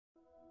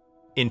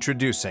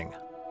Introducing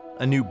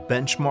a new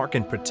benchmark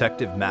in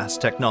protective mask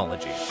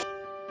technology,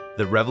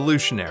 the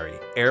revolutionary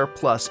AIR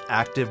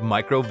Active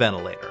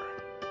Ventilator.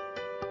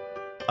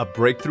 A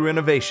breakthrough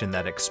innovation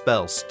that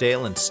expels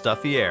stale and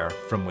stuffy air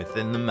from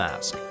within the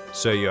mask,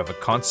 so you have a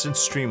constant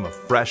stream of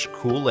fresh,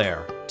 cool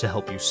air to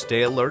help you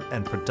stay alert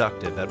and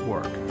productive at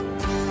work.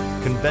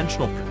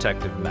 Conventional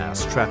protective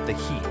masks trap the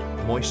heat,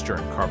 moisture,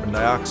 and carbon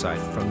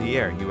dioxide from the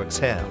air you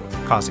exhale,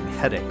 causing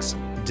headaches,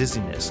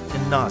 dizziness,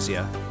 and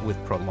nausea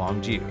with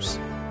prolonged use.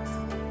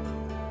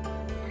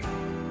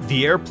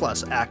 The AIR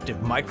Active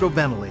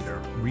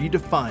Ventilator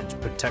redefines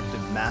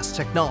protective mask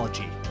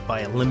technology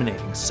by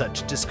eliminating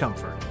such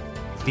discomfort.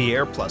 The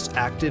AIR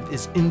Active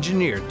is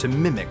engineered to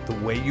mimic the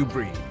way you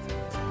breathe.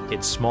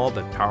 Its small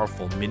but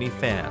powerful mini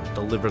fan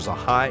delivers a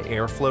high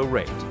airflow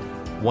rate.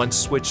 Once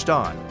switched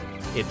on,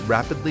 it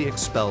rapidly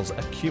expels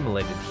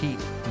accumulated heat,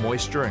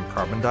 moisture, and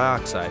carbon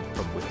dioxide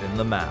from within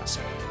the mask.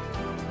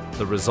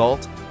 The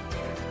result?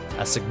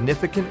 A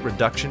significant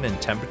reduction in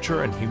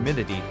temperature and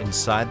humidity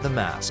inside the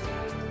mask,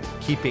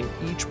 keeping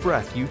each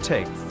breath you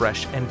take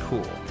fresh and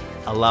cool,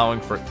 allowing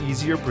for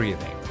easier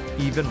breathing,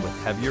 even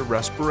with heavier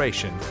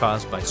respiration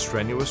caused by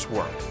strenuous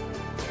work.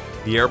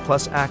 The AIR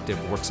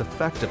Active works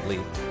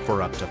effectively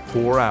for up to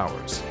 4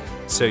 hours,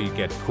 so you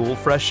get cool,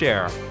 fresh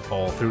air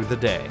all through the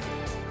day.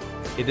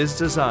 It is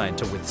designed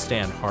to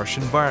withstand harsh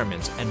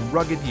environments and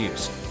rugged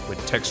use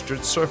with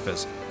textured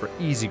surface for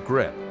easy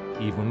grip,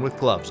 even with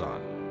gloves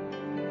on.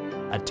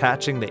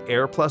 Attaching the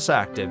AIR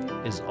Active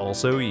is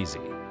also easy.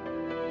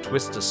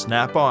 Twist to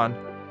snap on,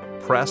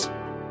 press,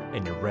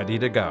 and you're ready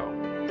to go.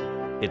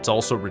 It's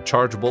also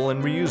rechargeable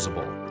and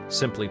reusable.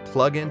 Simply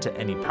plug into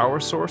any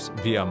power source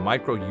via a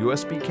micro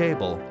USB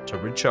cable to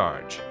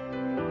recharge.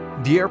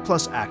 The AIR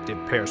Active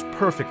pairs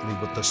perfectly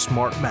with the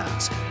smart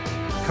mask,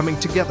 coming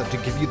together to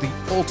give you the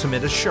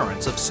ultimate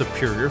assurance of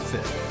superior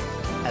fit,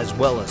 as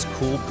well as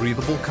cool,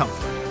 breathable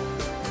comfort.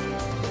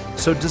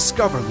 So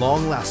discover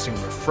long-lasting,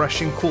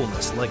 refreshing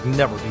coolness like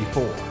never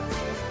before.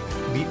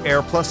 The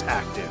AIR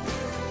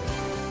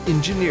Active,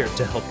 engineered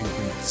to help you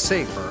breathe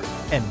safer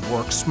and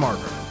work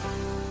smarter.